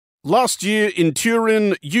Last year in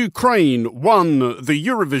Turin, Ukraine won the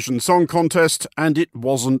Eurovision Song Contest, and it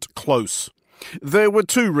wasn't close. There were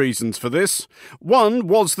two reasons for this. One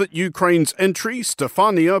was that Ukraine's entry,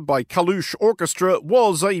 Stefania by Kalush Orchestra,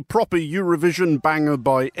 was a proper Eurovision banger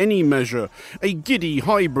by any measure, a giddy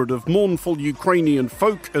hybrid of mournful Ukrainian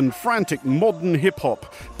folk and frantic modern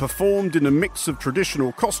hip-hop, performed in a mix of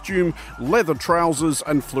traditional costume, leather trousers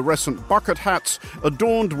and fluorescent bucket hats,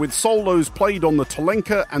 adorned with solos played on the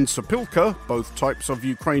telenka and sopilka, both types of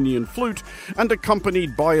Ukrainian flute, and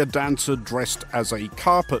accompanied by a dancer dressed as a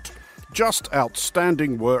carpet. Just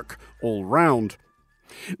outstanding work all round.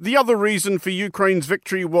 The other reason for Ukraine's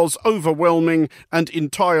victory was overwhelming and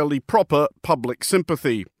entirely proper public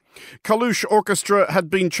sympathy. Kalush Orchestra had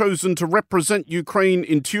been chosen to represent Ukraine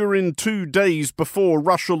in Turin 2 days before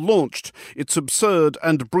Russia launched its absurd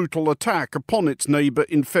and brutal attack upon its neighbour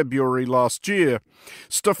in February last year.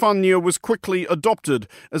 Stefania was quickly adopted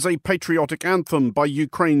as a patriotic anthem by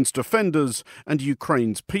Ukraine's defenders and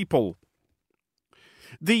Ukraine's people.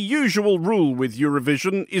 The usual rule with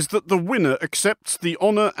Eurovision is that the winner accepts the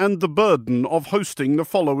honour and the burden of hosting the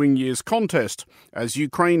following year's contest, as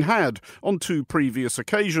Ukraine had on 2 previous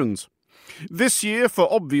occasions. This year,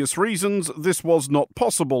 for obvious reasons, this was not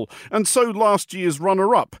possible, and so last year's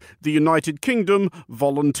runner-up, the United Kingdom,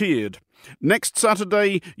 volunteered. Next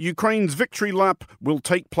Saturday, Ukraine's victory lap will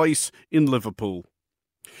take place in Liverpool.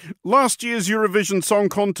 Last year's Eurovision Song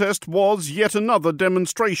Contest was yet another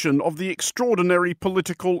demonstration of the extraordinary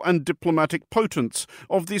political and diplomatic potence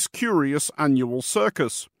of this curious annual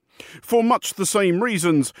circus. For much the same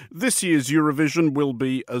reasons, this year's Eurovision will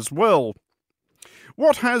be as well.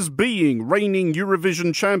 What has being reigning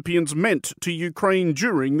Eurovision champions meant to Ukraine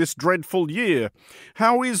during this dreadful year?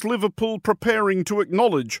 How is Liverpool preparing to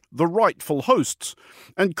acknowledge the rightful hosts?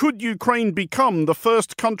 And could Ukraine become the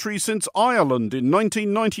first country since Ireland in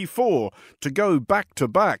 1994 to go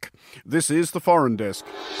back-to-back? This is the Foreign Desk.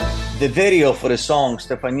 The video for the song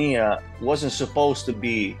Stefania wasn't supposed to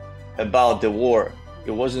be about the war.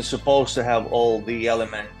 It wasn't supposed to have all the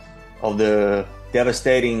elements of the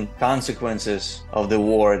devastating consequences of the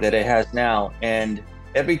war that it has now. And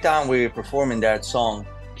every time we're performing that song,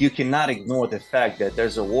 you cannot ignore the fact that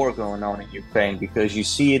there's a war going on in Ukraine, because you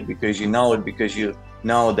see it, because you know it, because you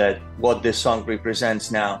know that what this song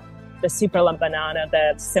represents now. The super lump banana,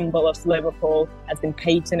 the symbol of Liverpool, has been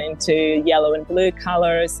painted into yellow and blue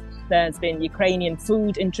colours. There's been Ukrainian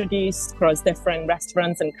food introduced across different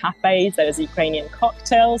restaurants and cafes. There's Ukrainian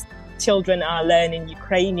cocktails. Children are learning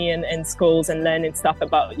Ukrainian in schools and learning stuff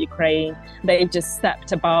about Ukraine. They've just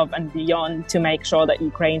stepped above and beyond to make sure that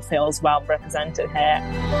Ukraine feels well represented here.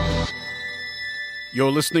 You're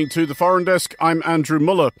listening to The Foreign Desk. I'm Andrew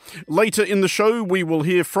Muller. Later in the show, we will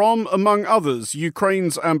hear from, among others,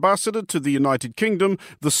 Ukraine's ambassador to the United Kingdom,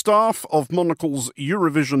 the staff of Monocle's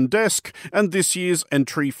Eurovision desk, and this year's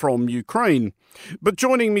entry from Ukraine. But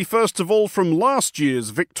joining me first of all from last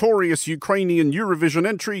year's victorious Ukrainian Eurovision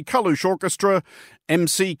entry, Kalush Orchestra,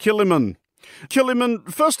 MC Kiliman.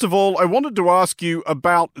 Kiliman, first of all, I wanted to ask you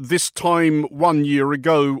about this time 1 year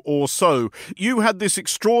ago or so. You had this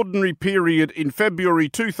extraordinary period in February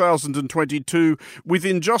 2022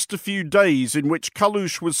 within just a few days in which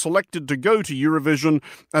Kalush was selected to go to Eurovision,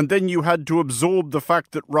 and then you had to absorb the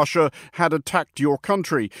fact that Russia had attacked your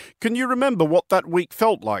country. Can you remember what that week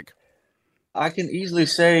felt like? I can easily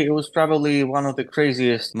say it was probably one of the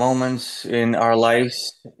craziest moments in our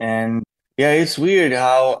lives. And yeah, it's weird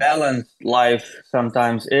how balanced life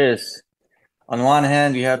sometimes is. On one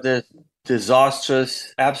hand, you have this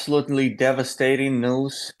disastrous, absolutely devastating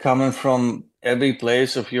news coming from every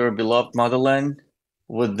place of your beloved motherland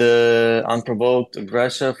with the unprovoked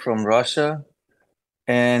aggression from Russia.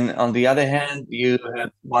 And on the other hand, you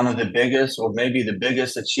have one of the biggest, or maybe the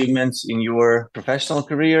biggest achievements in your professional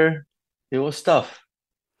career. It was tough.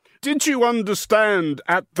 Did you understand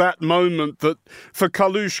at that moment that for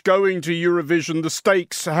Kalush going to Eurovision, the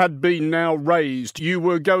stakes had been now raised? You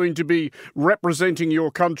were going to be representing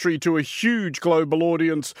your country to a huge global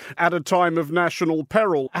audience at a time of national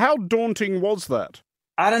peril. How daunting was that?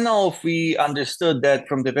 I don't know if we understood that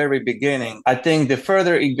from the very beginning. I think the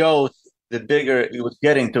further it goes, the bigger it was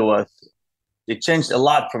getting to us. It changed a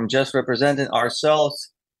lot from just representing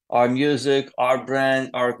ourselves, our music, our brand,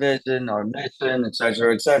 our vision, our mission,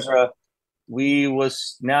 etc., etc. We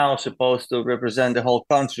was now supposed to represent the whole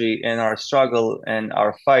country in our struggle and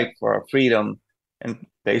our fight for our freedom and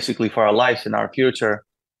basically for our lives and our future.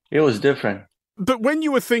 It was different. But when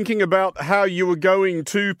you were thinking about how you were going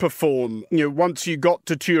to perform, once you got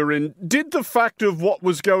to Turin, did the fact of what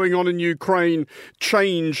was going on in Ukraine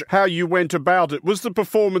change how you went about it? Was the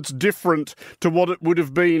performance different to what it would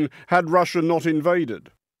have been had Russia not invaded?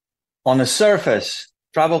 On the surface,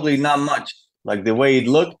 probably not much. Like the way it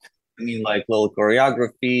looked, I mean, like little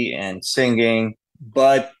choreography and singing.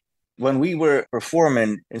 But when we were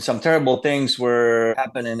performing and some terrible things were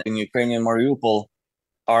happening in Ukrainian Mariupol,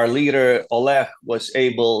 our leader, Oleg, was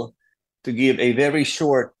able to give a very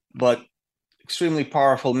short but extremely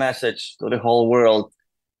powerful message to the whole world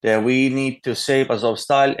that we need to save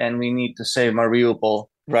Azovstal and we need to save Mariupol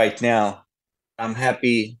right now. I'm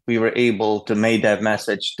happy we were able to make that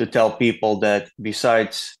message to tell people that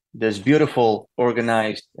besides this beautiful,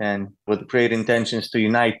 organized, and with great intentions to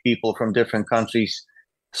unite people from different countries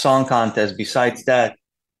song contest, besides that,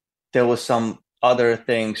 there was some other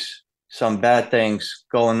things, some bad things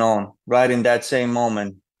going on right in that same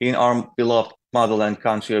moment in our beloved motherland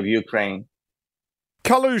country of Ukraine.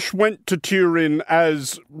 Kalush went to Turin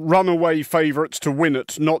as runaway favourites to win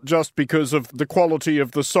it, not just because of the quality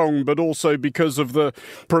of the song, but also because of the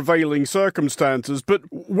prevailing circumstances. But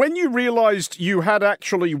when you realised you had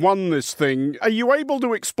actually won this thing, are you able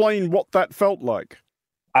to explain what that felt like?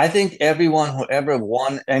 I think everyone who ever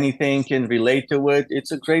won anything can relate to it.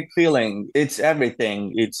 It's a great feeling. It's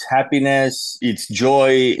everything. It's happiness. It's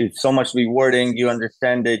joy. It's so much rewarding. You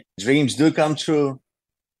understand that dreams do come true,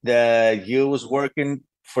 that you was working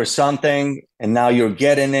for something and now you're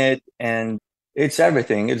getting it. And it's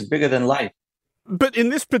everything. It's bigger than life. But in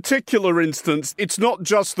this particular instance, it's not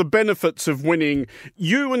just the benefits of winning.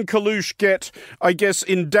 You and Kalush get, I guess,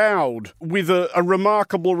 endowed with a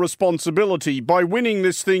remarkable responsibility. By winning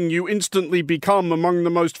this thing, you instantly become among the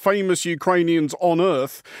most famous Ukrainians on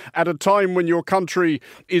earth at a time when your country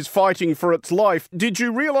is fighting for its life. Did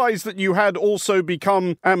you realize that you had also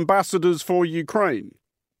become ambassadors for Ukraine?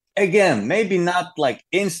 Again, maybe not like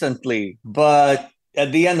instantly, but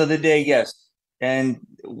at the end of the day, yes. And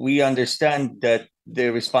we understand that the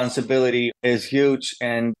responsibility is huge,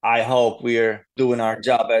 and I hope we're doing our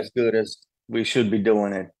job as good as we should be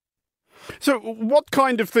doing it. So what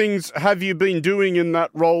kind of things have you been doing in that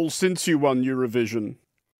role since you won Eurovision?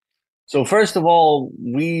 So first of all,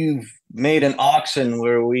 we've made an auction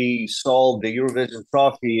where we sold the Eurovision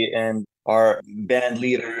trophy, and our band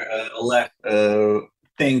leader, Oleg,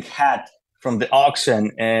 pink hat from the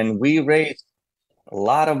auction, and we raised a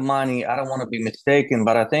lot of money. I don't want to be mistaken,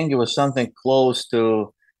 but I think it was something close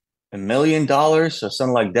to $1 million or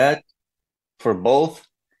something like that for both.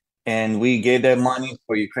 And we gave that money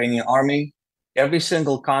for Ukrainian army. Every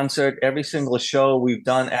single concert, every single show we've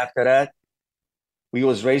done after that, we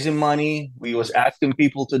was raising money. We was asking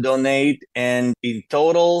people to donate. And in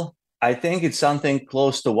total, I think it's something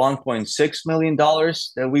close to $1.6 million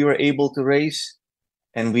that we were able to raise.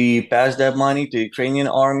 And we passed that money to Ukrainian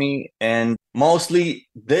army, and mostly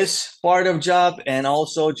this part of job, and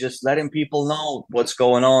also just letting people know what's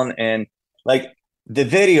going on. And like the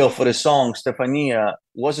video for the song Stefania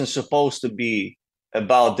wasn't supposed to be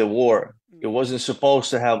about the war. It wasn't supposed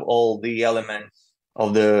to have all the elements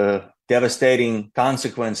of the devastating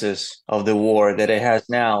consequences of the war that it has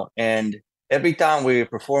now. And every time we're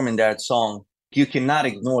performing that song, you cannot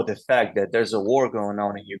ignore the fact that there's a war going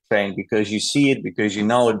on in Ukraine, because you see it, because you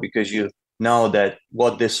know it, because you know that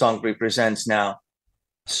what this song represents now.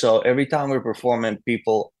 So every time we're performing,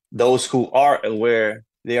 people, those who are aware,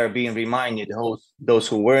 they are being reminded. Those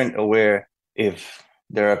who weren't aware, if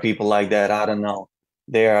there are people like that, I don't know,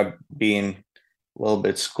 they are being a little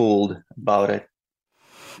bit schooled about it.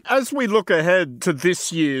 As we look ahead to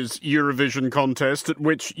this year's Eurovision contest, at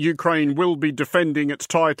which Ukraine will be defending its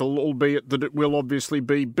title, albeit that it will obviously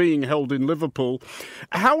be being held in Liverpool,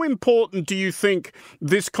 how important do you think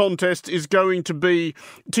this contest is going to be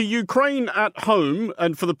to Ukraine at home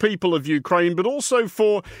and for the people of Ukraine, but also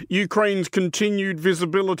for Ukraine's continued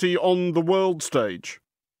visibility on the world stage?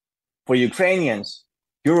 For Ukrainians,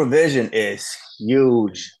 Eurovision is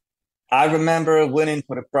huge. I remember winning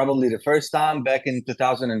for probably the first time back in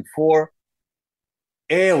 2004.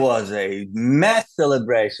 It was a mass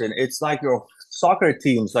celebration. It's like your soccer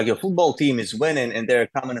teams, like your football team is winning and they're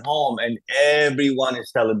coming home and everyone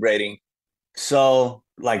is celebrating. So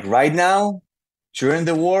like right now, during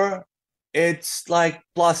the war, it's like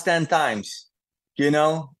plus 10 times,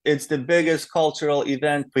 it's the biggest cultural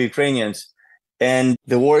event for Ukrainians. And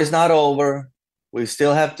the war is not over. We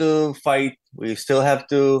still have to fight. We still have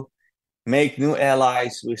to make new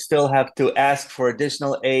allies. We still have to ask for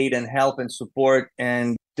additional aid and help and support.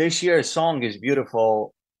 And this year's song is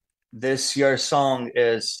beautiful. This year's song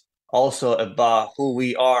is also about who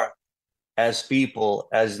we are as people,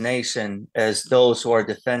 as nation, as those who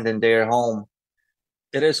are defending their home,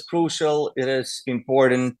 it is crucial, it is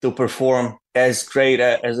important to perform as great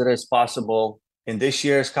as it is possible in this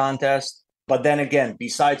year's contest. But then again,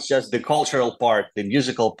 besides just the cultural part, the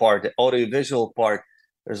musical part, the audiovisual part,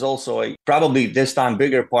 there's also a probably this time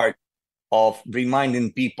bigger part of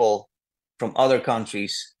reminding people from other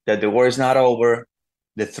countries that the war is not over,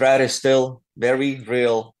 the threat is still very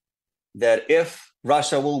real, that if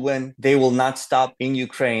Russia will win, they will not stop in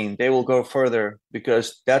Ukraine. They will go further,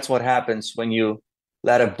 because that's what happens when you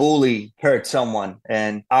let a bully hurt someone.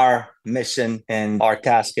 And our mission and our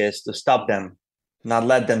task is to stop them, not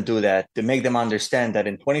let them do that, to make them understand that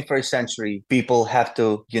in 21st century, people have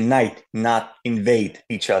to unite, not invade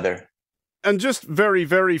each other. And just very,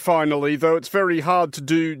 very finally, though it's very hard to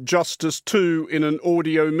do justice to in an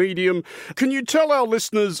audio medium, can you tell our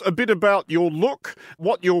listeners a bit about your look,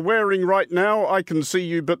 what you're wearing right now? I can see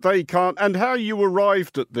you, but they can't, and how you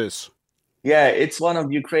arrived at this. Yeah, it's one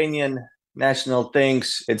of Ukrainian national things.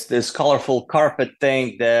 It's this colorful carpet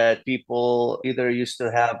thing that people either used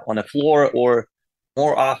to have on the floor or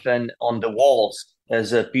more often on the walls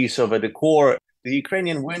as a piece of a decor. The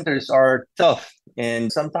Ukrainian winters are tough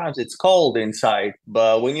and sometimes it's cold inside,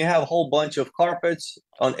 but when you have a whole bunch of carpets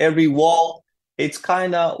on every wall, it's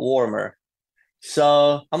kind of warmer.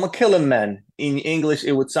 So I'm a killing man. In English,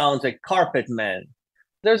 it would sound like carpet man.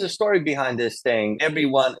 There's a story behind this thing.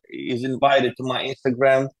 Everyone is invited to my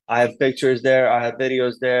Instagram. I have pictures there. I have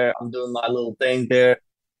videos there. I'm doing my little thing there.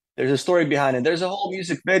 There's a story behind it. There's a whole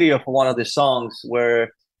music video for one of the songs where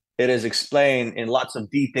it is explained in lots of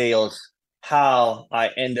details how I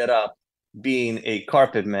ended up being a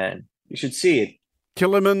carpet man. You should see it.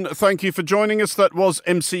 Killerman, thank you for joining us. That was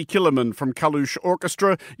MC Killerman from Kalush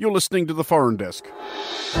Orchestra. You're listening to The Foreign Desk.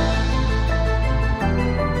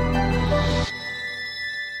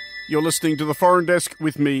 You're listening to The Foreign Desk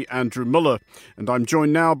with me, Andrew Muller, and I'm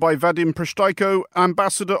joined now by Vadim Prishtaiko,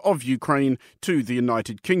 Ambassador of Ukraine to the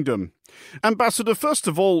United Kingdom. Ambassador, first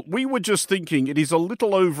of all, we were just thinking it is a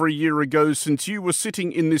little over a year ago since you were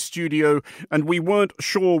sitting in this studio and we weren't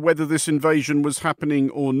sure whether this invasion was happening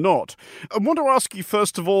or not. I want to ask you,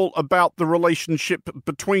 first of all, about the relationship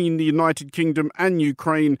between the United Kingdom and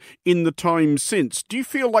Ukraine in the time since. Do you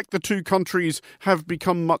feel like the two countries have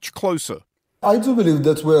become much closer? I do believe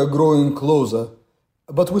that we are growing closer,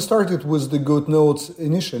 but we started with the good notes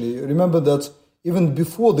initially. Remember that even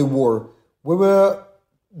before the war, we were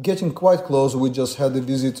getting quite close. We just had the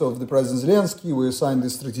visit of the President Zelensky, we signed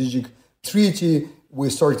the strategic treaty,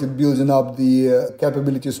 we started building up the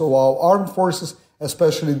capabilities of our armed forces,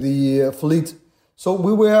 especially the fleet. So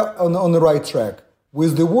we were on the right track.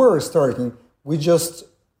 With the war starting, we just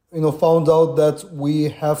found out that we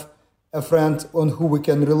have a friend on who we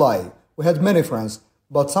can rely. We had many friends,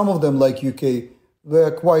 but some of them, like UK,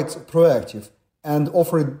 were quite proactive and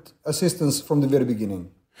offered assistance from the very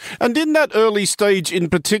beginning. And in that early stage in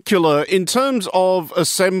particular, in terms of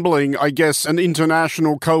assembling, I guess, an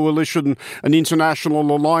international coalition, an international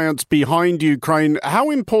alliance behind Ukraine,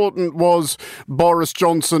 how important was Boris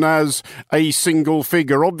Johnson as a single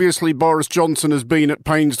figure? Obviously, Boris Johnson has been at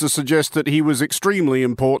pains to suggest that he was extremely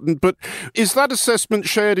important, but is that assessment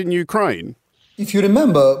shared in Ukraine? If you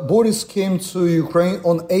remember, Boris came to Ukraine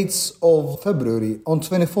on 8th of February. On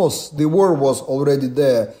 24th, the war was already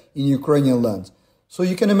there in Ukrainian land. So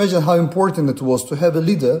you can imagine how important it was to have a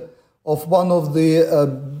leader of one of the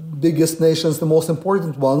biggest nations, the most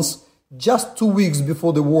important ones, just 2 weeks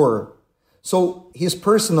before the war. So his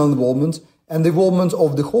personal involvement and the involvement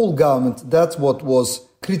of the whole government, that's what was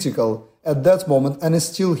critical at that moment and is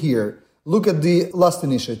still here. Look at the last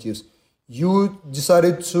initiatives. You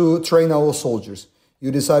decided to train our soldiers.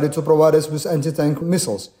 You decided to provide us with anti-tank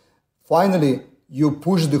missiles. Finally, you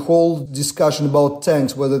pushed the whole discussion about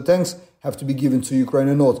tanks, whether tanks have to be given to Ukraine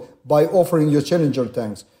or not, by offering your Challenger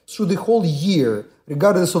tanks. Through the whole year,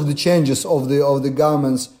 regardless of the changes of the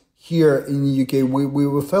governments here in the UK,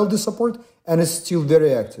 we felt the support, and it's still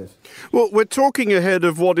very active. Well, we're talking ahead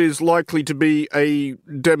of what is likely to be a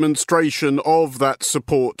demonstration of that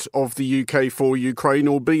support of the UK for Ukraine,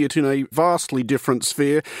 albeit in a vastly different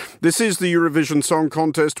sphere. This is the Eurovision Song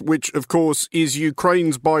Contest, which, of course, is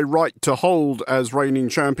Ukraine's by right to hold as reigning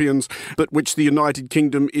champions, but which the United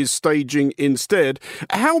Kingdom is staging instead.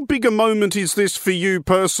 How big a moment is this for you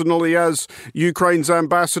personally as Ukraine's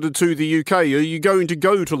ambassador to the UK? Are you going to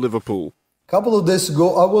go to Liverpool? A couple of days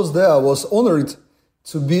ago, I was there. I was honored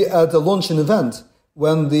to be at a launching event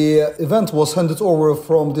when the event was handed over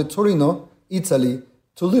from the Torino, Italy,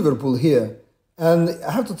 to Liverpool here. And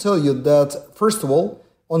I have to tell you that, first of all,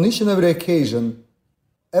 on each and every occasion,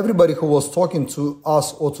 everybody who was talking to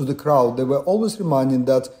us or to the crowd, they were always reminding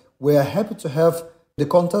that we are happy to have the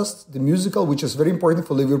contest, the musical, which is very important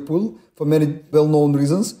for Liverpool for many well-known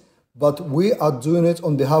reasons, but we are doing it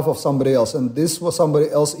on behalf of somebody else, and this was somebody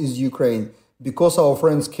else is Ukraine. Because our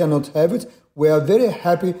friends cannot have it, we are very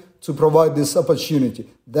happy to provide this opportunity.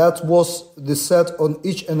 That was the set on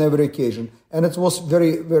each and every occasion, and it was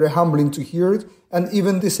very, very humbling to hear it, and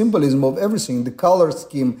even the symbolism of everything, the color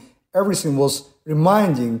scheme, everything was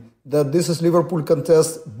reminding that this is Liverpool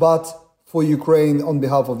contest, but for Ukraine, on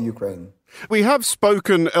behalf of Ukraine. We have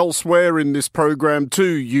spoken elsewhere in this programme to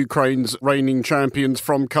Ukraine's reigning champions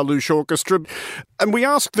from Kalush Orchestra, and we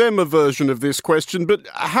asked them a version of this question, but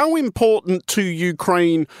how important to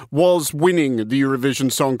Ukraine was winning the Eurovision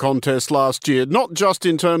Song Contest last year? Not just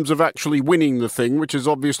in terms of actually winning the thing, which is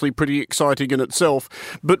obviously pretty exciting in itself,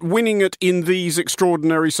 but winning it in these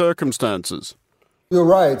extraordinary circumstances. You're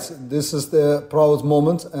right. This is the proud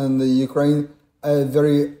moment, and the Ukraine, a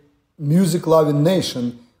very music-loving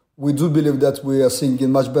nation, we do believe that we are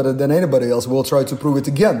singing much better than anybody else. We'll try to prove it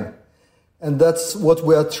again. And that's what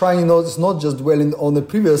we are trying. It's not just dwelling on the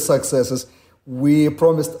previous successes. We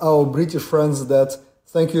promised our British friends that,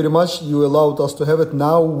 thank you very much, you allowed us to have it.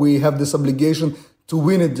 Now we have this obligation to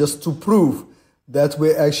win it, just to prove that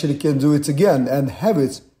we actually can do it again and have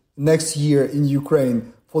it next year in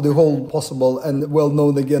Ukraine for the whole possible and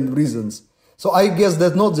well-known again reasons. So I guess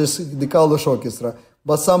that not just the Kalush Orchestra,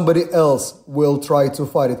 but somebody else will try to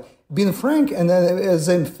fight it. Being frank and as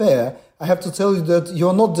in fair, I have to tell you that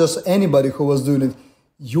you're not just anybody who was doing it.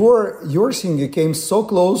 Your singer came so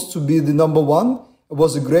close to be the number one. It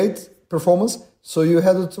was a great performance, so you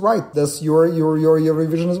had it right. That's your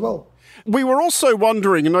Eurovision as well. We were also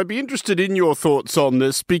wondering, and I'd be interested in your thoughts on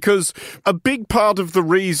this, because a big part of the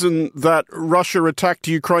reason that Russia attacked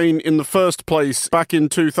Ukraine in the first place back in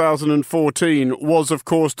 2014 was, of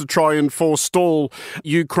course, to try and forestall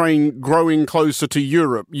Ukraine growing closer to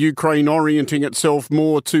Europe, Ukraine orienting itself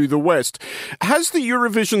more to the West. Has the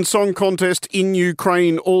Eurovision Song Contest in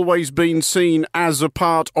Ukraine always been seen as a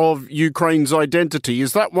part of Ukraine's identity?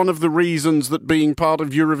 Is that one of the reasons that being part of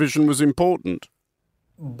Eurovision was important?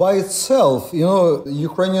 By itself,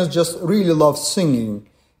 Ukrainians just really love singing.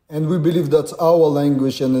 And we believe that our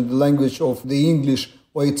language and the language of the English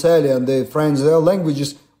or Italian, the French, they are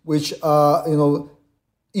languages which are,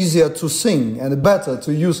 easier to sing and better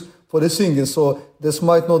to use for the singing. So this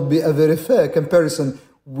might not be a very fair comparison.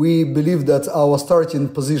 We believe that our starting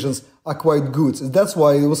positions are quite good. That's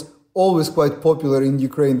why it was always quite popular in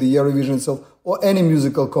Ukraine, the Eurovision itself, or any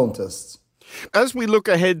musical contests. As we look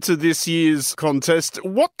ahead to this year's contest,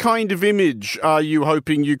 what kind of image are you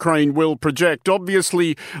hoping Ukraine will project?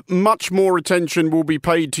 Obviously, much more attention will be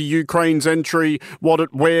paid to Ukraine's entry, what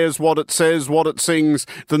it wears, what it says, what it sings,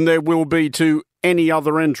 than there will be to any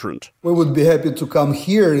other entrant. We would be happy to come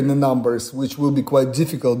here in the numbers, which will be quite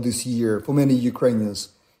difficult this year for many Ukrainians.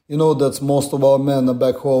 You know that most of our men are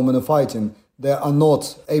back home and are fighting. They are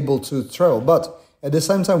not able to travel. But at the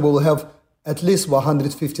same time, we will have at least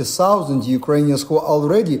 150,000 Ukrainians who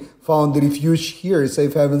already found refuge here,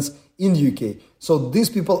 safe havens in the UK. So these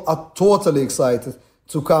people are totally excited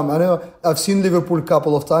to come. I know I've seen Liverpool a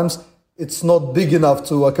couple of times. It's not big enough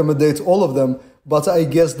to accommodate all of them, but I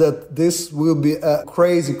guess that this will be a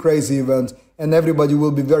crazy, crazy event and everybody will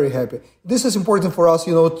be very happy. This is important for us,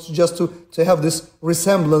 just to have this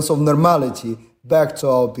resemblance of normality back to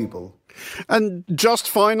our people. And just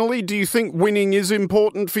finally, do you think winning is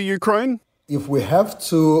important for Ukraine? If we have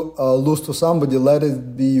to lose to somebody, let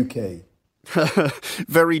it be UK.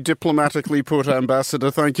 Very diplomatically put,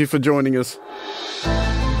 Ambassador. Thank you for joining us.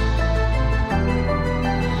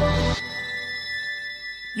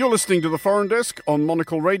 You're listening to The Foreign Desk on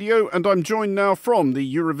Monocle Radio, and I'm joined now from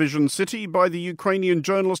the Eurovision city by the Ukrainian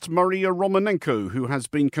journalist Maria Romanenko, who has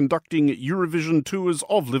been conducting Eurovision tours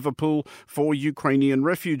of Liverpool for Ukrainian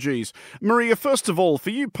refugees. Maria, first of all, for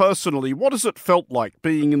you personally, what has it felt like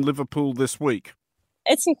being in Liverpool this week?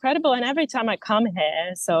 It's incredible. And every time I come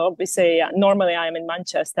here, so obviously normally I'm in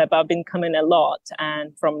Manchester, but I've been coming a lot.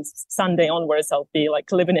 And from Sunday onwards, I'll be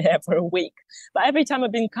living here for a week. But every time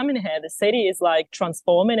I've been coming here, the city is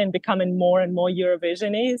transforming and becoming more and more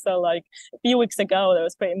Eurovision-y. So a few weeks ago, there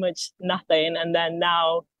was pretty much nothing. And then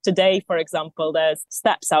now today, for example, there's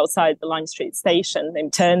steps outside the Line Street station. They've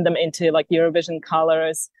turned them into Eurovision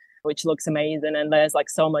colors, which looks amazing. And there's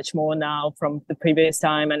so much more now from the previous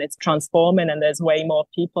time, and it's transforming and there's way more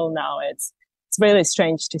people now. It's really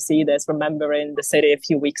strange to see this, remembering the city a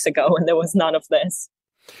few weeks ago and there was none of this.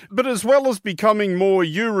 But as well as becoming more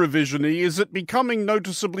Eurovision-y, is it becoming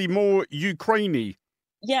noticeably more Ukraine-y?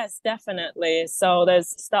 Yes, definitely. So there's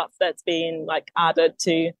stuff that's been like added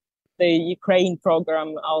to the Ukraine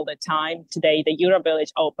program all the time. Today, the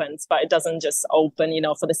Eurovillage opens, but it doesn't just open,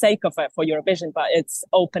 for the sake of it for Eurovision, but it's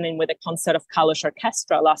opening with a concert of Kalush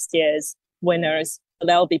Orchestra, last year's winners.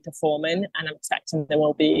 They'll be performing, and I'm expecting there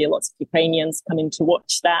will be lots of Ukrainians coming to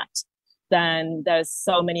watch that. Then there's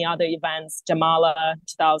so many other events. Jamala,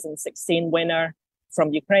 2016 winner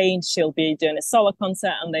from Ukraine, she'll be doing a solo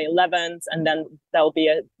concert on the 11th. And then there'll be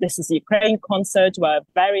This is Ukraine concert where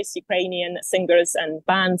various Ukrainian singers and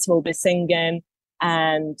bands will be singing.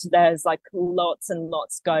 And there's like lots and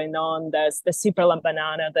lots going on. There's the Super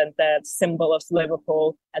Banana, the symbol of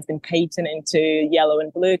Liverpool, has been painted into yellow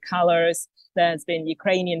and blue colors. There's been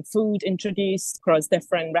Ukrainian food introduced across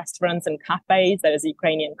different restaurants and cafes. There's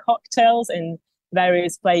Ukrainian cocktails in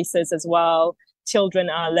various places as well. Children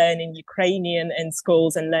are learning Ukrainian in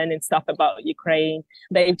schools and learning stuff about Ukraine.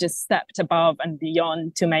 They've just stepped above and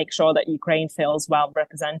beyond to make sure that Ukraine feels well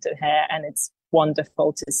represented here. And it's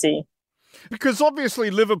wonderful to see. Because obviously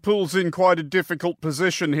Liverpool's in quite a difficult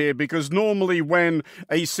position here, because normally when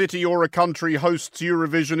a city or a country hosts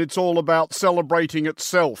Eurovision, it's all about celebrating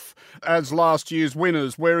itself as last year's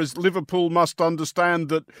winners, whereas Liverpool must understand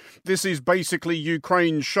that this is basically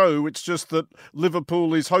Ukraine's show. It's just that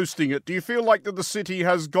Liverpool is hosting it. Do you feel like that the city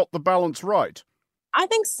has got the balance right? I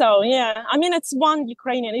think so, yeah. I mean, it's one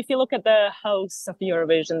Ukrainian. If you look at the hosts of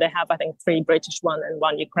Eurovision, they have, I think, 3 British one and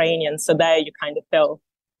 1 Ukrainian. So there you kind of feel,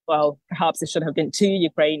 well, perhaps it should have been 2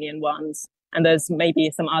 Ukrainian ones. And there's maybe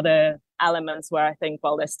some other elements where I think,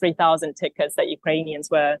 well, there's 3,000 tickets that Ukrainians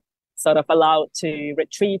were sort of allowed to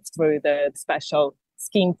retrieve through the special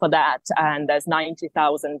scheme for that. And there's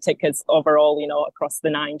 90,000 tickets overall, across the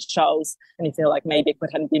 9 shows. And you feel like maybe it could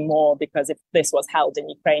have been more, because if this was held in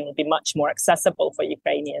Ukraine, it'd be much more accessible for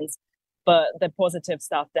Ukrainians. But the positive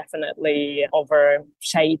stuff definitely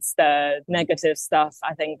overshades the negative stuff.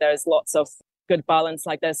 I think there's lots of good balance.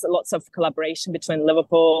 Like there's lots of collaboration between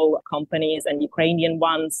Liverpool companies and Ukrainian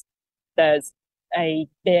ones. There's a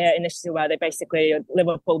beer initiative where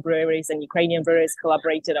Liverpool breweries and Ukrainian breweries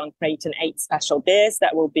collaborated on creating 8 special beers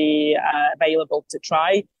that will be available to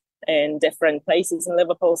try in different places in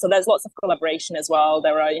Liverpool. So there's lots of collaboration as well.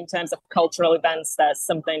 There are, in terms of cultural events, there's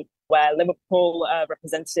something where Liverpool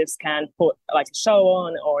representatives can put like a show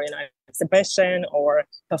on, or exhibition or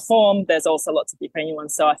perform. There's also lots of Ukrainian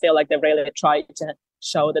ones. So I feel like they really tried to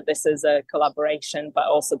show that this is a collaboration, but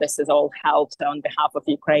also this is all held on behalf of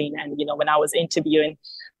Ukraine. And, when I was interviewing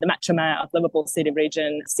the Metro Mayor of Liverpool City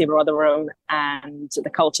Region, Steve Rotherham, and the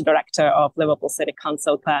culture director of Liverpool City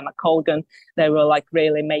Council, Claire McColgan, they were like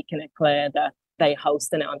really making it clear that they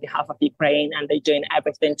hosting it on behalf of Ukraine, and they're doing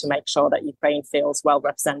everything to make sure that Ukraine feels well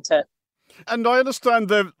represented. And I understand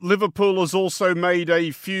that Liverpool has also made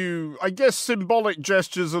a few, I guess, symbolic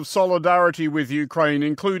gestures of solidarity with Ukraine,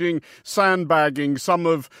 including sandbagging some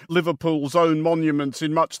of Liverpool's own monuments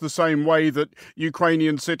in much the same way that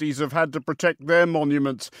Ukrainian cities have had to protect their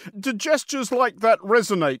monuments. Do gestures like that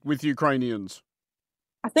resonate with Ukrainians?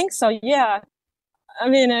 I think so, yeah. I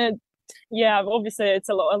mean, obviously it's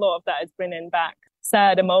a lot of that is bringing back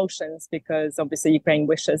sad emotions, because obviously Ukraine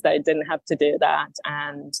wishes that it didn't have to do that,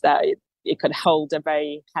 and that it could hold a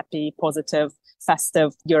very happy, positive,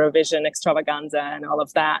 festive Eurovision extravaganza and all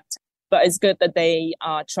of that. But it's good that they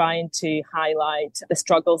are trying to highlight the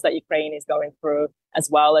struggles that Ukraine is going through,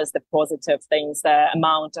 as well as the positive things, the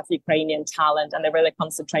amount of Ukrainian talent, and they really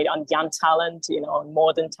concentrate on young talent, on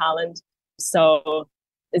modern talent. So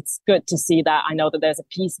it's good to see that. I know that there's a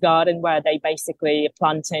peace garden where they basically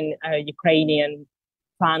planting Ukrainian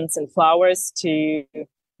plants and flowers to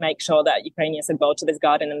make sure that Ukrainians who go to this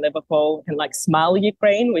garden in Liverpool can smell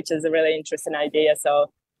Ukraine, which is a really interesting idea.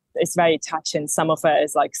 So it's very touching. Some of it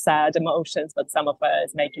is sad emotions, but some of it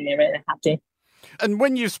is making me really happy. And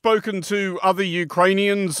when you've spoken to other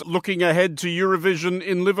Ukrainians looking ahead to Eurovision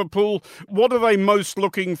in Liverpool, what are they most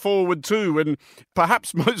looking forward to? And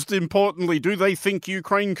perhaps most importantly, do they think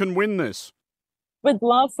Ukraine can win this? Would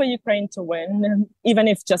love for Ukraine to win, even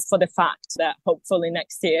if just for the fact that hopefully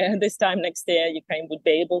this time next year, Ukraine would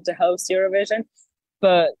be able to host Eurovision.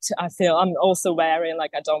 But I feel I'm also wary,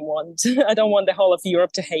 I don't want the whole of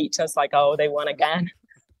Europe to hate us, they won again.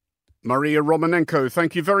 Maria Romanenko,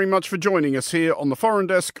 thank you very much for joining us here on the Foreign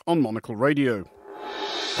Desk on Monocle Radio.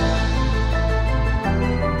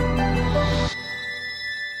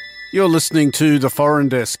 You're listening to The Foreign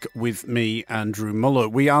Desk with me, Andrew Muller.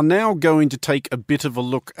 We are now going to take a bit of a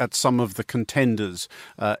look at some of the contenders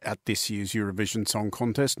at this year's Eurovision Song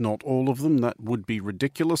Contest. Not all of them, that would be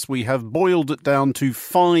ridiculous. We have boiled it down to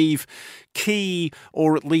 5 key,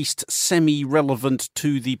 or at least semi-relevant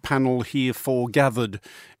to the panel here foregathered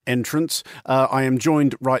entrants. I am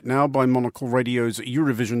joined right now by Monocle Radio's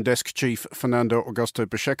Eurovision Desk Chief, Fernando Augusto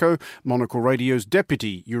Pacheco, Monocle Radio's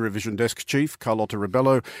Deputy Eurovision Desk Chief, Carlotta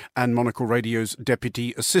Rebello, and Monocle Radio's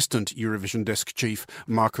Deputy Assistant Eurovision Desk Chief,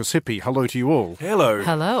 Marcus Hippie. Hello to you all. Hello.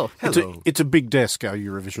 Hello. It's a big desk, our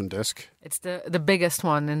Eurovision desk. It's the biggest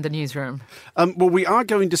one in the newsroom. Well, we are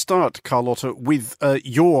going to start, Carlotta, with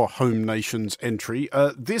your home nation's entry.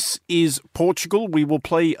 This is Portugal. We will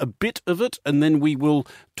play a bit of it, and then we will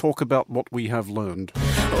talk about what we have learned.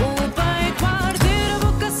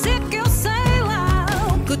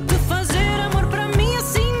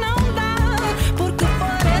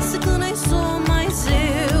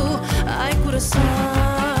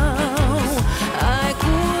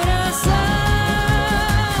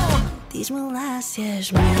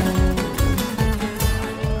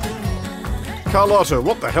 Carlotta,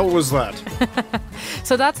 what the hell was that?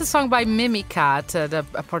 So that's a song by Mimi Cat, a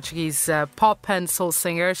Portuguese pop and soul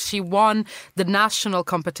singer. She won the national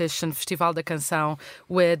competition, Festival da Canção,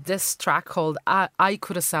 with this track called Ai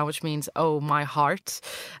Coração, which means Oh My Heart.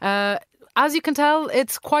 As you can tell,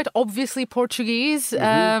 it's quite obviously Portuguese,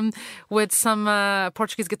 with some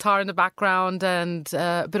Portuguese guitar in the background and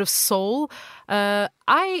a bit of soul.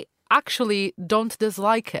 I actually don't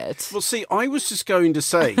dislike it. Well, see, I was just going to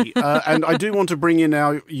say, and I do want to bring in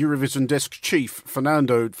our Eurovision Desk Chief,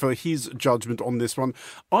 Fernando, for his judgment on this one.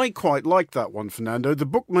 I quite like that one, Fernando. The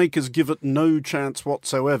bookmakers give it no chance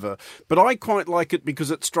whatsoever, but I quite like it because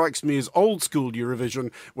it strikes me as old-school Eurovision.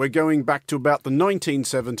 We're going back to about the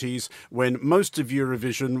 1970s when most of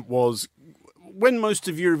Eurovision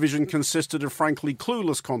consisted of frankly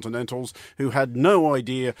clueless continentals who had no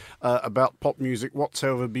idea about pop music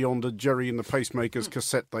whatsoever beyond a Jerry and the Pacemakers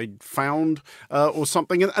cassette they'd found or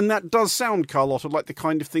something. And that does sound, Carlotta, like the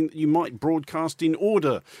kind of thing that you might broadcast in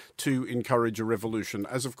order to encourage a revolution,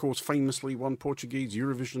 as of course famously one Portuguese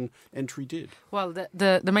Eurovision entry did. Well,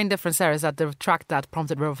 the main difference there is that the track that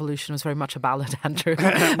prompted revolution was very much a ballad, Andrew.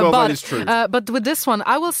 Well, that is true. But with this one,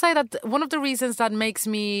 I will say that one of the reasons that makes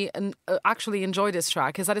me actually enjoy this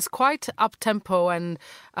track is that it's quite up-tempo and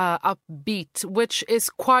upbeat, which is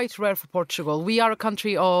quite rare for Portugal. We are a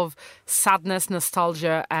country of sadness,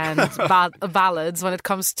 nostalgia and ballads when it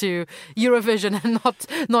comes to Eurovision, and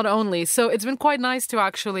not only. So it's been quite nice to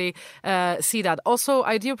actually see that. Also,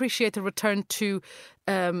 I do appreciate the return to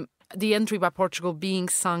the entry by Portugal being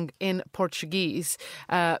sung in Portuguese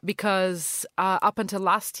because up until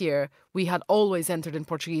last year we had always entered in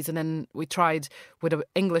Portuguese, and then we tried with an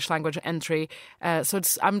English language entry. So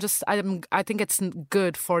I think it's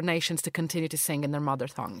good for nations to continue to sing in their mother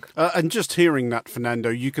tongue. And just hearing that, Fernando,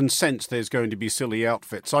 you can sense there's going to be silly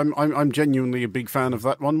outfits. I'm genuinely a big fan of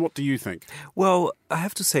that one. What do you think? Well, I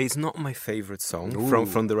have to say it's not my favourite song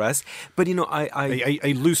from the rest, but you know,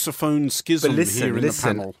 a Lusophone schism here in the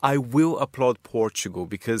panel. I will applaud Portugal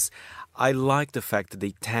because I like the fact that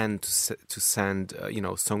they tend to send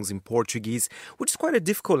songs in Portuguese, which is quite a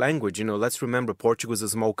difficult language. You know, let's remember Portugal is a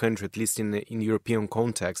small country, at least in European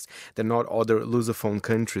context. There are not other Lusophone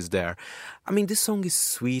countries there. I mean, this song is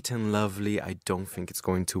sweet and lovely. I don't think it's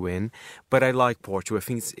going to win, but I like Portugal. I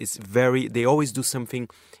think it's very. They always do something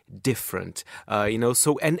different.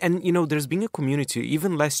 So there's been a community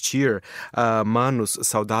even last year. Manos,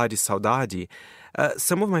 Saudade, Saudade.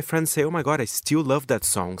 Some of my friends say, oh my God, I still love that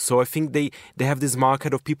song. So I think they have this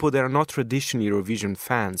market of people that are not traditional Eurovision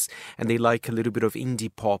fans, and they like a little bit of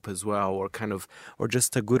indie pop as well, or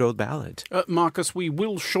just a good old ballad. Marcus, we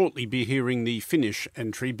will shortly be hearing the Finnish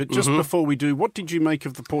entry, but just before we do, what did you make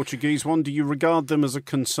of the Portuguese one? Do you regard them as a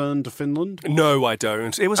concern to Finland? No, I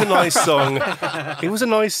don't. It was a nice song. It was a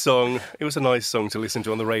nice song. It was a nice song to listen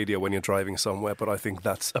to on the radio when you're driving somewhere, but I think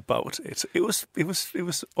that's about it. It was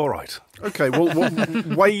all right. Okay, well,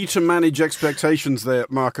 way to manage expectations there,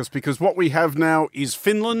 Marcus, because what we have now is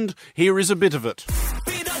Finland. Here is a bit of it.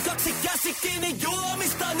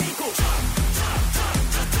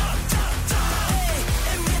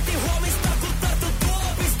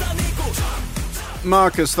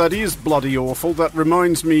 Marcus, that is bloody awful. That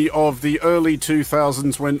reminds me of the early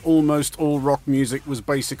 2000s when almost all rock music was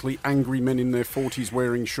basically angry men in their 40s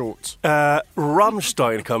wearing shorts.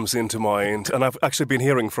 Rammstein comes into mind, and I've actually been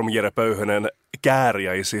hearing from Jere Pöyhönen,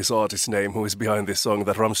 Kääriä is his artist name, who is behind this song,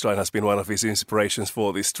 that Rammstein has been one of his inspirations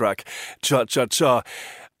for this track, Cha Cha Cha.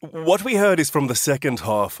 What we heard is from the second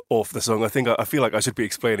half of the song. I feel like I should be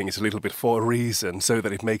explaining it a little bit for a reason, so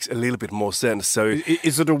that it makes a little bit more sense. So,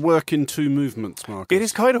 is it a work in two movements, Marcus? It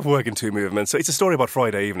is kind of work in two movements. So it's a story about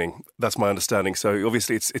Friday evening. That's my understanding. So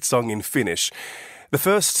obviously it's sung in Finnish. The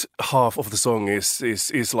first half of the song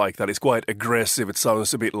is like that. It's quite aggressive. It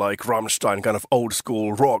sounds a bit like Rammstein, kind of old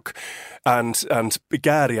school rock. And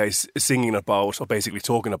Käärijä is singing about, or basically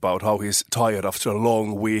talking about, how he's tired after a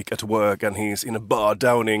long week at work and he's in a bar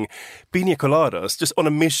downing piña coladas, just on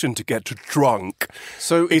a mission to get drunk.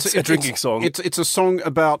 So it's a drinking song. It's a song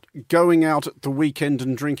about going out at the weekend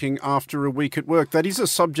and drinking after a week at work. That is a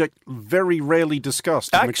subject very rarely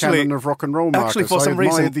discussed in the canon of rock and roll, Marcus. Actually, for some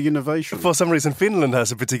reason, the innovation. For some reason, Finland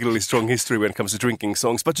has a particularly strong history when it comes to drinking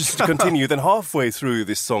songs. But just to continue, then halfway through,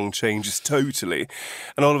 this song changes totally,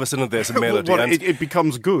 and all of a sudden there's a melody. and it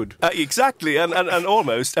becomes good. Exactly, and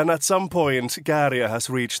almost. And at some point, Käärijä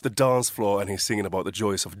has reached the dance floor, and he's singing about the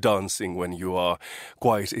joys of dancing when you are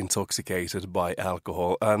quite intoxicated by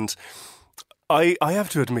alcohol. And I have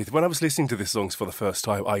to admit, when I was listening to these songs for the first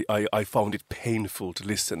time, I found it painful to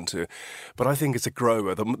listen to. But I think it's a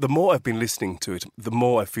grower. The more I've been listening to it, the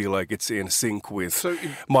more I feel like it's in sync with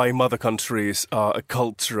my mother country's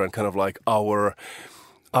culture and kind of like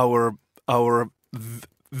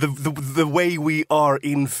the way we are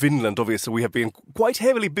in Finland. Obviously, we have been quite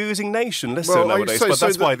heavily boozing nation, less so nowadays. But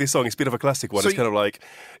that's why this song is a bit of a classic one. It's kind of like,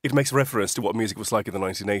 it makes reference to what music was like in the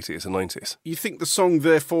 1980s and 90s. You think the song,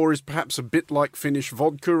 therefore, is perhaps a bit like Finnish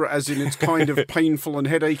vodka, as in it's kind of painful and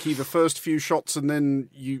headachy the first few shots, and then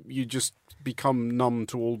you just become numb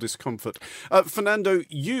to all discomfort. Fernando,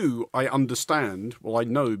 you, I understand, well, I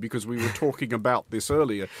know because we were talking about this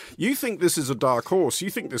earlier, you think this is a dark horse. You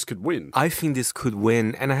think this could win. I think this could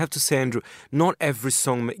win. And I have to say, Andrew, not every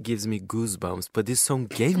song gives me goosebumps, but this song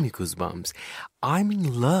gave me goosebumps. I'm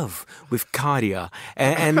in love with Käärijä,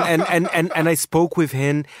 and I spoke with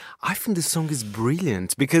him. I think this song is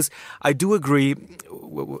brilliant because I do agree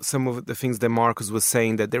with some of the things that Marcus was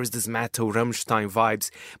saying, that there is this metal Rammstein vibes,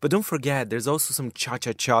 but don't forget there's also some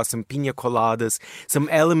cha-cha-cha, some piña coladas, some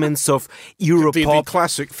elements of Europop. The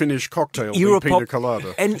classic Finnish cocktail, Europop, the piña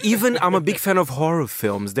colada. And even I'm a big fan of horror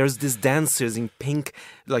films. There's these dancers in pink,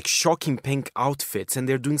 like shocking pink outfits, and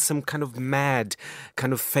they're doing some kind of mad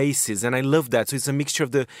kind of faces, and I love that. So it's a mixture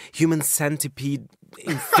of the human centipede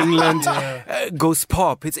in Finland goes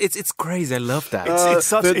pop. It's crazy. I love that.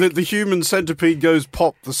 The human centipede goes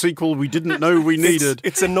pop, the sequel we didn't know we needed.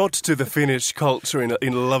 It's a nod to the Finnish culture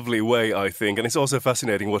in a lovely way, I think. And it's also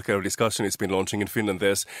fascinating what kind of discussion it's been launching in Finland.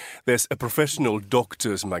 There's a professional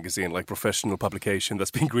doctors magazine, like professional publication,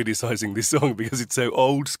 that's been criticizing this song because it's so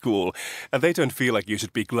old school. And they don't feel like you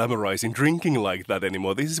should be glamorizing drinking like that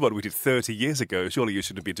anymore. This is what we did 30 years ago. Surely you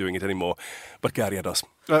shouldn't be doing it anymore. But Käärijä does.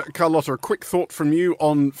 Carlotta, a quick thought from you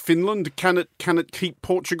on Finland. Can it keep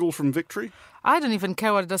Portugal from victory? I don't even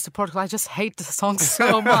care what it does to Portugal. I just hate the song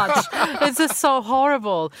so much. It's just so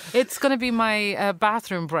horrible. It's going to be my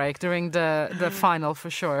bathroom break during the final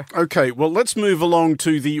for sure. Okay, well, let's move along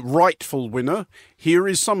to the rightful winner. Here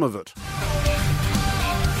is some of it.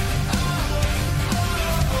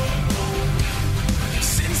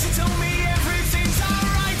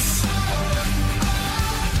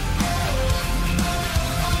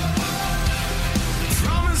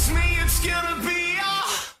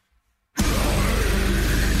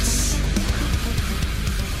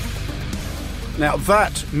 Now,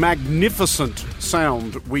 that magnificent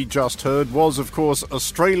sound we just heard was, of course,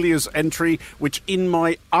 Australia's entry, which, in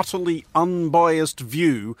my utterly unbiased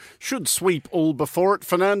view, should sweep all before it.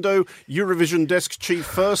 Fernando, Eurovision desk chief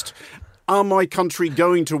first. Are my country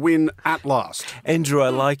going to win at last? Andrew, I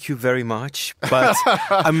like you very much, but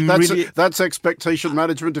that's expectation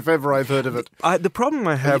management if ever I've heard of it. The problem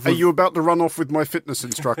I have... Are you about to run off with my fitness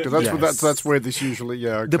instructor? That's where this usually...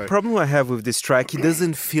 Yeah, okay. The problem I have with this track, it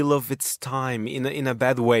doesn't feel of its time in a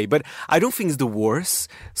bad way, but I don't think it's the worst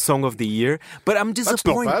song of the year, but I'm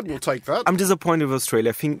disappointed. That's not bad, we'll take that. I'm disappointed with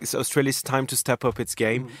Australia. I think it's Australia's time to step up its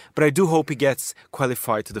game, but I do hope it gets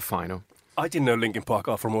qualified to the final. I didn't know Linkin Park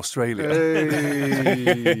are from Australia.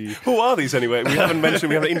 Hey. Who are these anyway? We haven't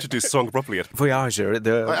introduced the song properly yet. Voyager.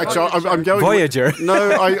 I'm going Voyager.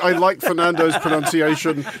 No, I like Fernando's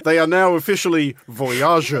pronunciation. They are now officially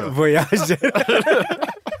Voyager. Voyager.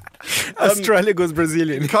 Australia goes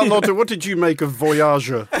Brazilian. Carlotta, what did you make of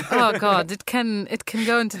Voyager? Oh God, it can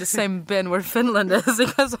go into the same bin where Finland is,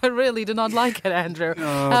 because I really do not like it, Andrew.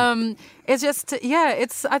 It's just,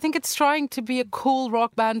 I think it's trying to be a cool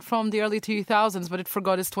rock band from the early 2000s, but it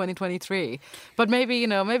forgot it's 2023. But maybe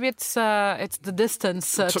it's the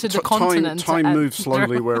distance to the continent. Time moves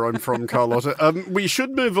slowly where I'm from, Carlotta. We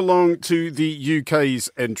should move along to the UK's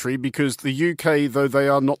entry, because the UK, though they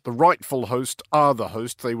are not the rightful host, are the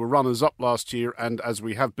host. They were runners-up last year, and as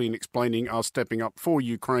we have been explaining, are stepping up for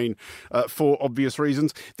Ukraine for obvious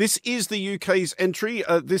reasons. This is the UK's entry.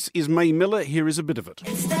 This is May Miller. Here is a bit of it.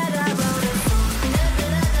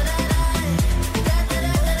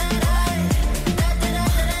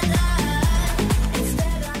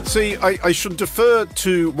 See, I should defer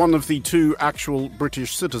to one of the two actual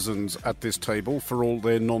British citizens at this table for all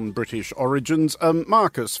their non-British origins.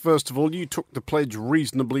 Marcus, first of all, you took the pledge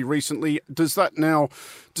reasonably recently. Does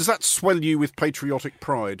that swell you with patriotic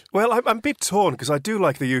pride? Well, I'm a bit torn because I do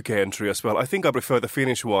like the UK entry as well. I think I prefer the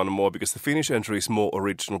Finnish one more because the Finnish entry is more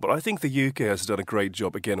original. But I think the UK has done a great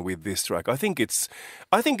job again with this track. I think it's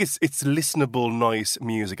listenable, nice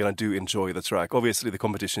music, and I do enjoy the track. Obviously, the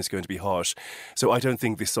competition is going to be harsh, so I don't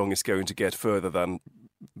think this song is going to get further than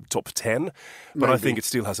top 10, but maybe. I think it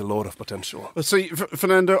still has a lot of potential. See,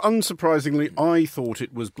 Fernando, unsurprisingly, I thought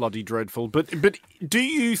it was bloody dreadful, but do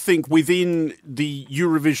you think within the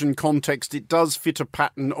Eurovision context it does fit a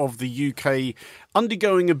pattern of the UK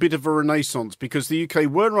undergoing a bit of a renaissance? Because the UK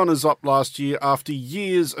were runners-up last year after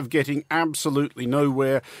years of getting absolutely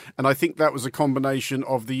nowhere, and I think that was a combination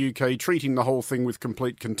of the UK treating the whole thing with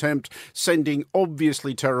complete contempt, sending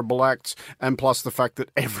obviously terrible acts, and plus the fact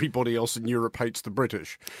that everybody else in Europe hates the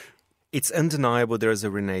British. It's undeniable there is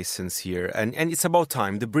a renaissance here, and it's about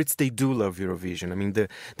time. The Brits, they do love Eurovision. I mean, the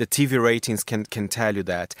TV ratings can tell you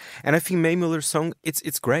that. And I think May Miller's song,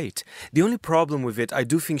 it's great. The only problem with it, I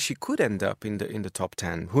do think she could end up in the top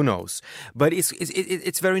 10. Who knows? But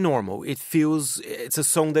it's very normal. It's a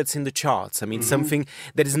song that's in the charts. I mean, something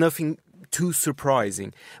that is nothing too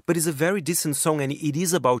surprising, but it's a very decent song, and it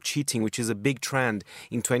is about cheating, which is a big trend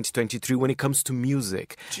in 2023 when it comes to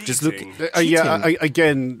music. Cheating. Just look,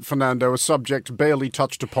 again, Fernando, a subject barely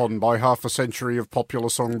touched upon by half a century of popular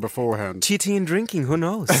song beforehand. Cheating and drinking, who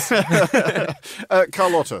knows?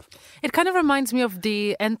 Carlotta. It kind of reminds me of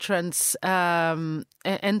the entrance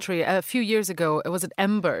entry a few years ago. It was at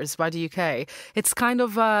Embers by the UK. It's kind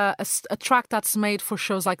of a track that's made for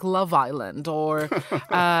shows like Love Island or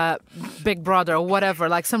Big Brother or whatever,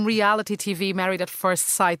 like some reality TV, Married at First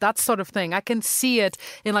Sight, that sort of thing. I can see it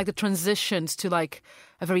in like the transitions to like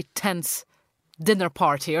a very tense dinner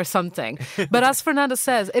party or something. But as Fernando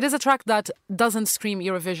says, it is a track that doesn't scream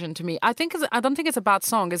Eurovision to me. I don't think it's a bad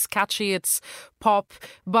song. It's catchy, it's pop,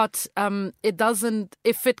 but it doesn't.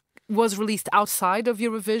 If it was released outside of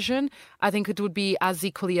Eurovision, I think it would be as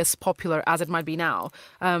equally as popular as it might be now.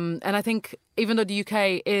 And I think even though the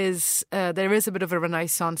UK is, there is a bit of a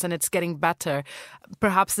renaissance and it's getting better,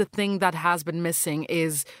 perhaps the thing that has been missing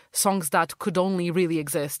is songs that could only really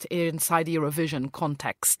exist inside the Eurovision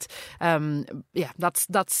context. But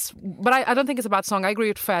I don't think it's a bad song. I agree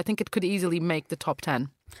with Faye. I think it could easily make the top 10.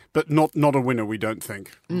 But not a winner, we don't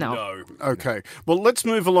think. No. Okay. Well, let's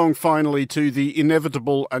move along finally to the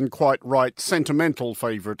inevitable and quite right sentimental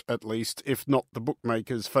favourite, at least, if not the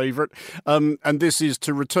bookmaker's favourite. And this is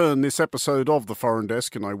to return this episode of The Foreign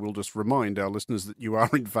Desk, and I will just remind our listeners that you are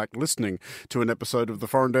in fact listening to an episode of The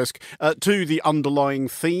Foreign Desk, to the underlying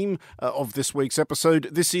theme of this week's episode.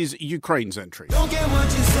 This is Ukraine's entry. Don't get what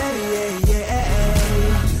you say,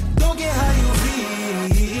 yeah. Don't get how you feel.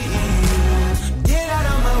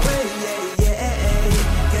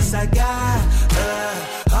 I got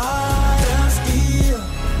a heart of steel.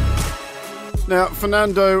 Now,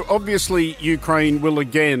 Fernando, obviously Ukraine will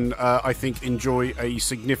again, I think, enjoy a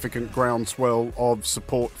significant groundswell of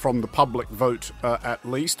support from the public vote, at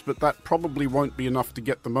least, but that probably won't be enough to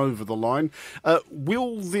get them over the line.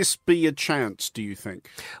 Will this be a chance, do you think?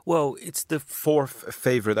 Well, it's the fourth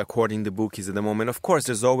favourite according to bookies at the moment. Of course,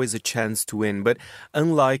 there's always a chance to win, but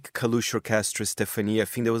unlike Kalush Orchestra, Stephanie, I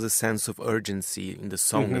think there was a sense of urgency in the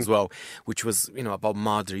song as well, which was, about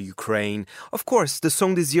Mother Ukraine. Of course, the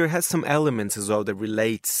song this year has some elements as well that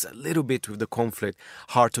relates a little bit with the conflict,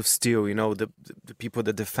 Heart of Steel, the people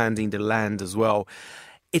that are defending the land as well.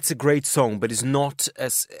 it's a great song, but it's not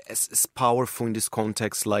as powerful in this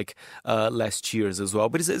context like last year's as well.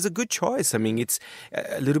 But it's a good choice. I mean, it's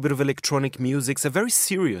a little bit of electronic music. It's a very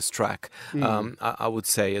serious track, I would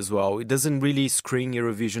say as well. It doesn't really scream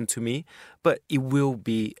Eurovision to me, but it will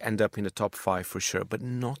end up in the top 5 for sure, but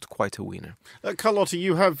not quite a winner. Carlotta,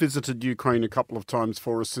 you have visited Ukraine a couple of times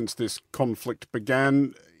for us since this conflict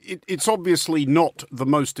began. It's obviously not the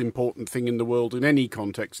most important thing in the world in any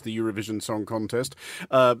context, the Eurovision Song Contest,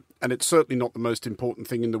 and it's certainly not the most important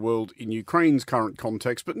thing in the world in Ukraine's current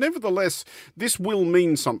context. But nevertheless, this will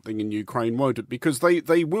mean something in Ukraine, won't it? Because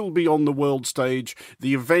they will be on the world stage.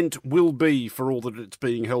 The event will be, for all that it's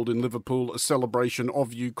being held in Liverpool, a celebration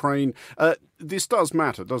of Ukraine. This does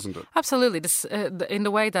matter, doesn't it? Absolutely. This, in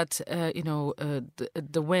the way that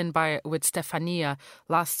the win with Stefania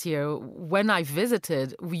last year, when I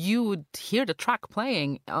visited, you would hear the track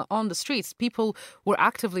playing on the streets. People were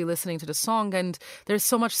actively listening to the song, and there's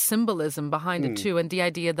so much symbolism behind it too. And the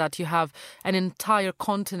idea that you have an entire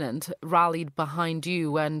continent rallied behind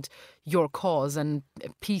you and your cause and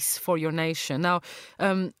peace for your nation. Now,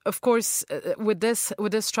 of course, with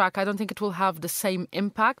this track, I don't think it will have the same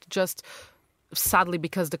impact. Just sadly,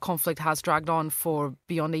 because the conflict has dragged on for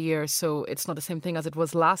beyond a year, so it's not the same thing as it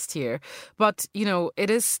was last year. But, it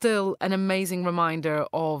is still an amazing reminder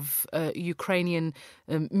of Ukrainian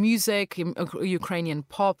music, Ukrainian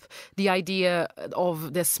pop, the idea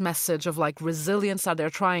of this message of resilience that they're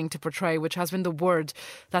trying to portray, which has been the word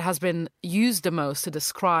that has been used the most to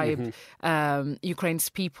describe Ukraine's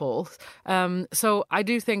people. So I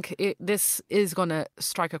do think this is going to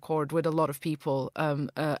strike a chord with a lot of people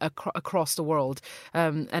across the world.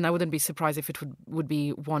 And I wouldn't be surprised if it would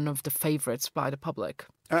be one of the favourites by the public.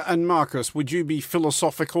 And Marcus, would you be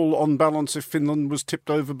philosophical on balance if Finland was tipped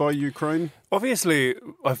over by Ukraine? Obviously,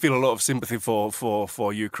 I feel a lot of sympathy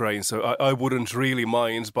for Ukraine, so I wouldn't really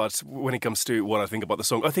mind. But when it comes to what I think about the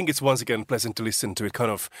song, I think it's once again pleasant to listen to. It's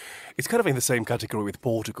kind of in the same category with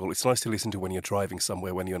Portugal. It's nice to listen to when you're driving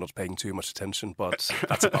somewhere when you're not paying too much attention, but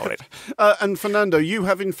that's about it. And Fernando, you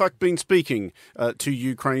have in fact been speaking to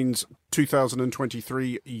Ukraine's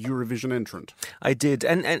 2023 Eurovision entrant. I did,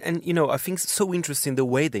 and I think it's so interesting the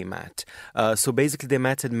way they met. So basically they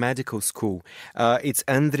met at medical school. It's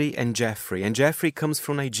Andriy and Jeffrey, and Jeffrey comes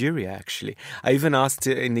from Nigeria actually. I even asked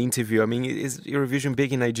in the interview, is Eurovision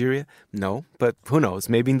big in Nigeria? No, but who knows,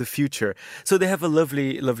 maybe in the future. So they have a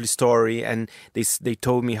lovely story, and they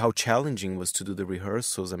told me how challenging it was to do the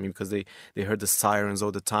rehearsals. Because they heard the sirens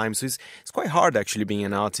all the time. So it's quite hard actually being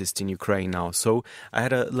an artist in Ukraine now. So I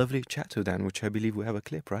had a lovely chat to them, which I believe we have a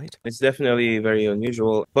clip, right? It's definitely very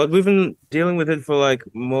unusual, but we've been dealing with it for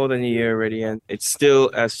more than a year already, and it's still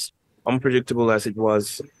as unpredictable as it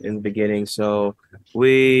was in the beginning. So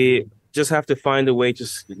we just have to find a way to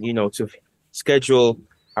schedule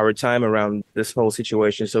our time around this whole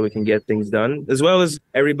situation so we can get things done, as well as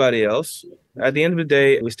everybody else. At the end of the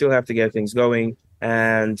day, we still have to get things going,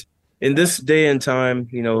 and in this day and time,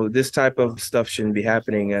 this type of stuff shouldn't be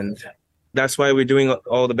happening, and that's why we're doing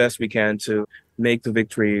all the best we can to make the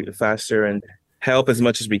victory faster and help as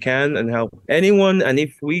much as we can and help anyone. And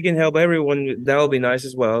if we can help everyone, that'll be nice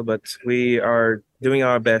as well. But we are doing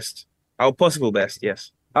our best, our possible best,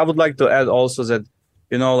 yes. I would like to add also that,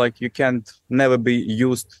 you can't never be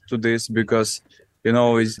used to this because,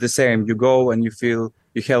 it's the same. You go and you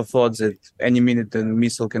have thoughts that any minute a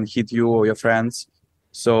missile can hit you or your friends.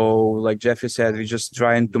 So like Jeffrey said, we're just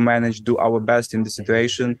trying to do our best in the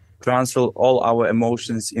situation, transfer all our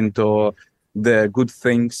emotions into the good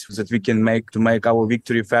things that we can make to make our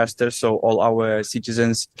victory faster so all our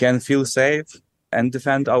citizens can feel safe and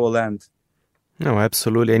defend our land. No,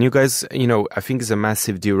 absolutely. And you guys, I think it's a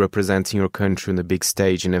massive deal representing your country on the big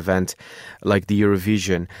stage, an event like the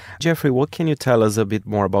Eurovision. Jeffrey, what can you tell us a bit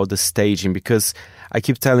more about the staging? Because I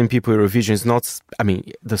keep telling people Eurovision is not,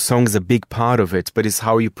 the song is a big part of it, but it's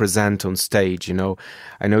how you present on stage, I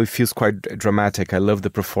know it feels quite dramatic. I love the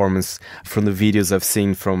performance from the videos I've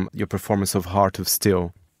seen from your performance of Heart of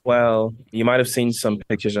Steel. Well, you might have seen some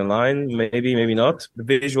pictures online, maybe not. The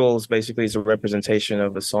visuals basically is a representation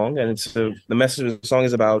of the song, and it's the message the song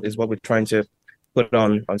is what we're trying to put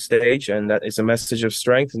on stage, and that is a message of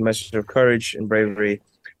strength, a message of courage and bravery,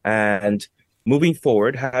 and moving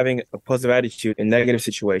forward, having a positive attitude in negative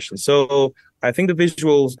situations. So I think the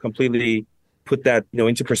visuals completely put that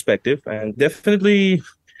into perspective, and definitely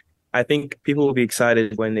I think people will be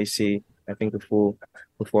excited when they see the full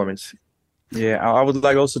performance. Yeah, I would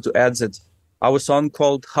like also to add that our song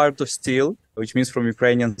called Heart of Steel, which means from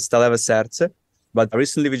Ukrainian Staleve Serce. But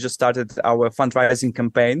recently we just started our fundraising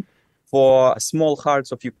campaign for small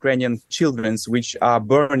hearts of Ukrainian children, which are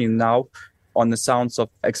burning now on the sounds of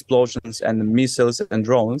explosions and missiles and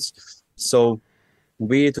drones. So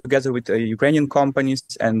we, together with Ukrainian companies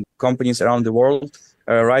and companies around the world,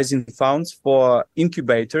 are raising funds for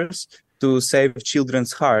incubators to save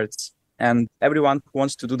children's hearts. And everyone who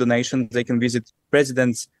wants to do donation, they can visit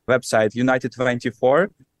President's website, United24.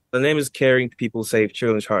 The name is Caring People Save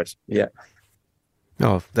Children's Hearts. Yeah.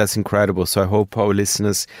 Oh, that's incredible. So I hope our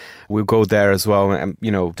listeners will go there as well and,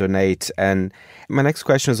 donate. And my next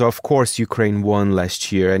question is, of course, Ukraine won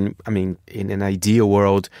last year. And I mean, in an ideal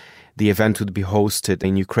world, the event would be hosted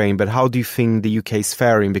in Ukraine. But how do you think the UK is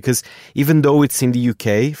faring? Because even though it's in the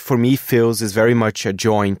UK, for me, feels is very much a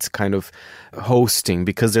joint kind of hosting,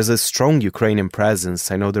 because there's a strong Ukrainian presence.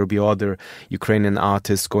 I know there'll be other Ukrainian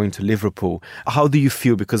artists going to Liverpool. How do you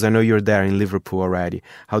feel? Because I know you're there in Liverpool already.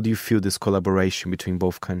 How do you feel this collaboration between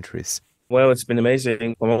both countries? Well, it's been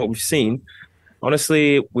amazing from what we've seen.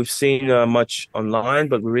 Honestly, we've seen much online,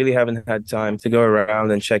 but we really haven't had time to go around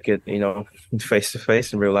and check it, face to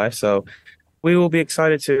face in real life. So we will be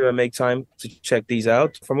excited to make time to check these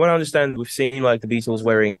out. From what I understand, we've seen like the Beatles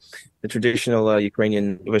wearing the traditional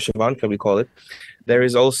Ukrainian vyshyvanka, we call it. There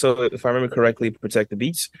is also, if I remember correctly, Protect the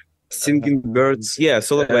Beach. Singing birds. Yeah,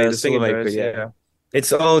 the singing birds, yeah.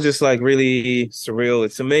 It's all just like really surreal.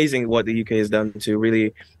 It's amazing what the UK has done to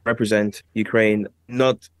really represent Ukraine,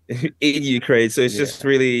 not in Ukraine. So it's just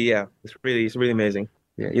really, it's really amazing.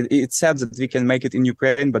 Yeah, it's sad that we can make it in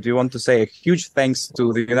Ukraine, but we want to say a huge thanks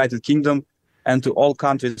to the United Kingdom and to all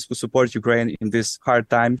countries who support Ukraine in these hard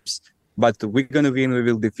times. But we're going to win, we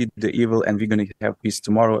will defeat the evil, and we're going to have peace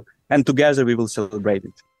tomorrow. And together we will celebrate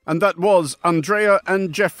it. And that was Andrea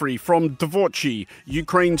and Jeffrey from Dvorchi,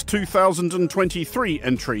 Ukraine's 2023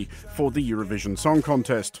 entry for the Eurovision Song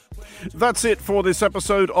Contest. That's it for this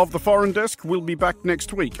episode of The Foreign Desk. We'll be back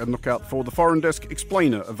next week, and look out for The Foreign Desk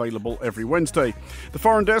Explainer, available every Wednesday. The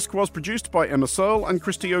Foreign Desk was produced by Emma Searle and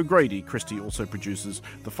Christy O'Grady. Christy also produces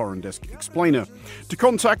The Foreign Desk Explainer. To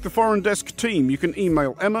contact the Foreign Desk team, you can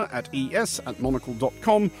email Emma at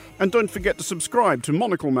es@monocle.com, and don't forget to subscribe to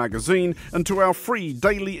Monocle magazine and to our free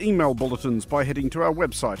daily email bulletins by heading to our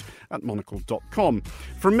website at monocle.com.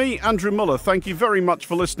 From me, Andrew Muller, thank you very much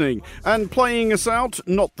for listening. And playing us out,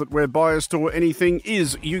 not that we're biased or anything,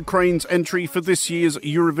 is Ukraine's entry for this year's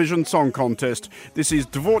Eurovision Song Contest. This is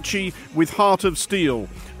Dvorchi with Heart of Steel.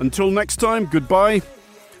 Until next time, goodbye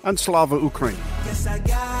and Slava Ukraine. Yes, I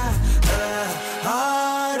got a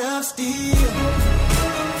heart of steel.